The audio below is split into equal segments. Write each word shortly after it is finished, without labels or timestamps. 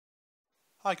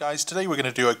Hi guys, today we're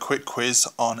going to do a quick quiz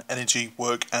on energy,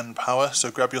 work and power.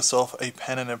 So grab yourself a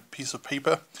pen and a piece of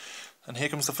paper, and here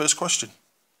comes the first question.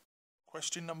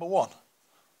 Question number 1.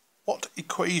 What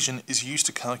equation is used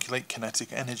to calculate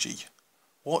kinetic energy?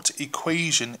 What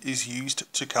equation is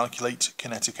used to calculate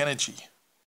kinetic energy?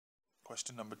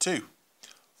 Question number 2.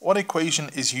 What equation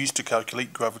is used to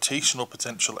calculate gravitational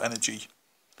potential energy?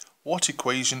 What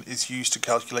equation is used to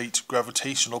calculate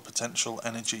gravitational potential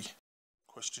energy?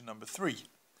 Question number 3.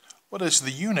 What is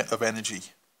the unit of energy?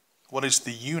 What is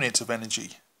the unit of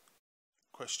energy?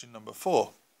 Question number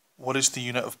 4. What is the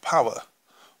unit of power?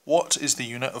 What is the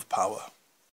unit of power?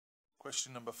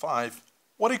 Question number 5.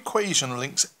 What equation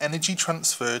links energy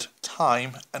transferred,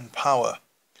 time and power?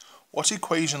 What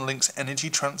equation links energy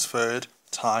transferred,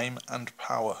 time and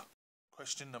power?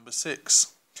 Question number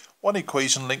 6. What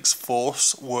equation links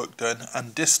force, work done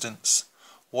and distance?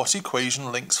 What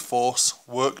equation links force,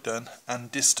 work done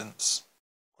and distance?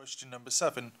 Question number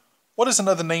 7. What is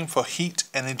another name for heat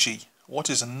energy? What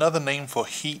is another name for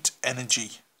heat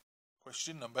energy?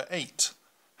 Question number 8.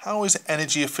 How is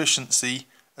energy efficiency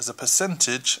as a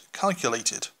percentage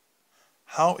calculated?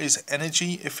 How is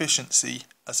energy efficiency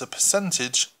as a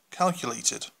percentage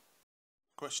calculated?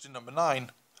 Question number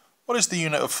 9. What is the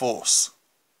unit of force?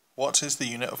 What is the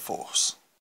unit of force?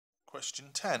 Question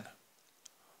 10.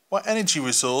 What energy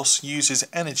resource uses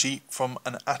energy from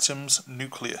an atom's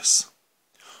nucleus?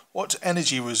 What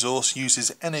energy resource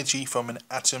uses energy from an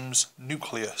atom's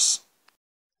nucleus?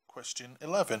 Question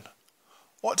 11.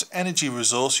 What energy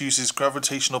resource uses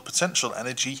gravitational potential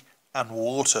energy and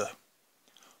water?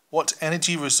 What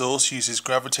energy resource uses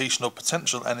gravitational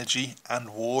potential energy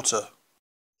and water?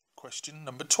 Question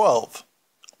number 12.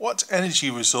 What energy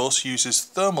resource uses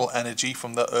thermal energy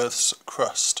from the Earth's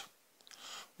crust?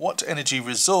 What energy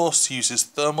resource uses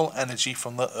thermal energy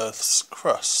from the Earth's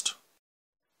crust?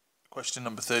 Question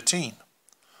number 13.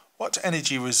 What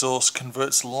energy resource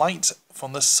converts light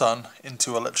from the sun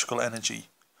into electrical energy?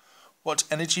 What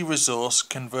energy resource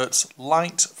converts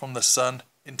light from the sun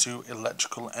into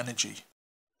electrical energy?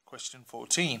 Question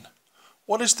 14.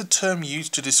 What is the term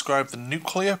used to describe the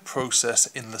nuclear process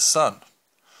in the sun?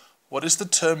 What is the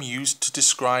term used to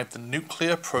describe the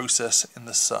nuclear process in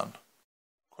the sun?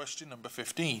 Question number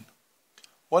 15.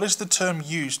 What is the term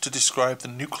used to describe the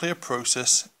nuclear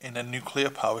process in a nuclear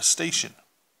power station?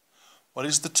 What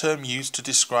is the term used to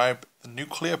describe the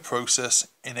nuclear process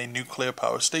in a nuclear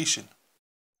power station?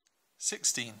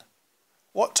 16.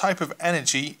 What type of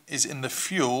energy is in the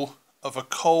fuel of a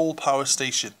coal power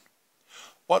station?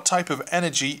 What type of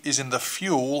energy is in the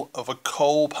fuel of a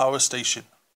coal power station?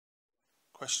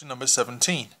 Question number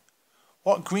 17.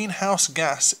 What greenhouse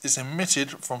gas is emitted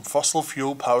from fossil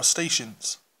fuel power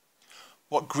stations?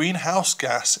 What greenhouse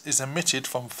gas is emitted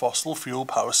from fossil fuel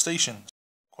power stations?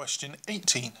 Question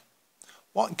 18.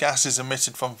 What gas is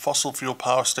emitted from fossil fuel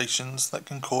power stations that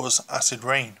can cause acid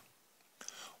rain?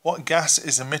 What gas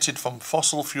is emitted from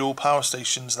fossil fuel power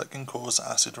stations that can cause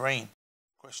acid rain?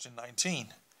 Question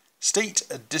 19. State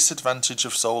a disadvantage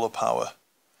of solar power.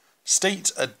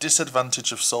 State a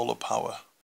disadvantage of solar power.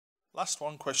 Last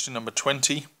one, question number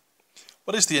 20.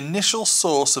 What is the initial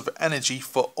source of energy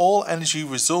for all energy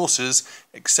resources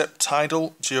except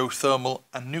tidal, geothermal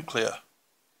and nuclear?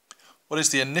 What is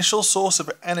the initial source of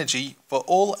energy for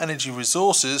all energy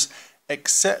resources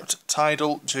except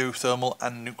tidal, geothermal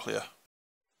and nuclear?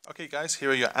 Okay guys, here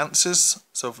are your answers.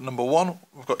 So for number 1,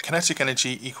 we've got kinetic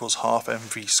energy equals half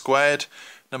mv squared.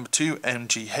 Number 2,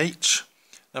 mgh.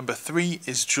 Number 3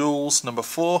 is joules. Number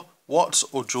 4, watts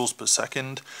or joules per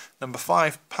second. Number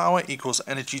 5, power equals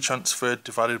energy transferred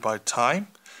divided by time.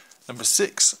 Number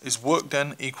 6 is work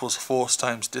done equals force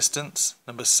times distance.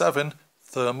 Number 7,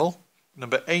 thermal.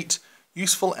 Number 8,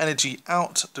 useful energy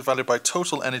out divided by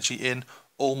total energy in,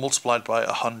 all multiplied by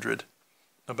 100.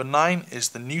 Number 9 is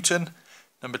the Newton.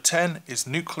 Number 10 is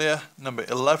nuclear. Number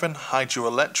 11,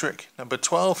 hydroelectric. Number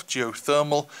 12,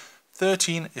 geothermal.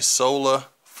 13 is solar.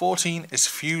 14 is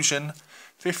fusion.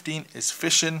 15 is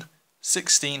fission.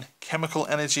 16 chemical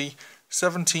energy.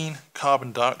 17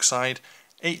 carbon dioxide.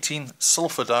 18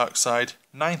 sulfur dioxide.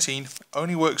 19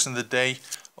 only works in the day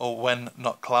or when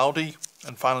not cloudy.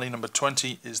 And finally number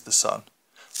 20 is the sun.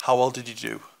 How well did you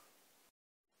do?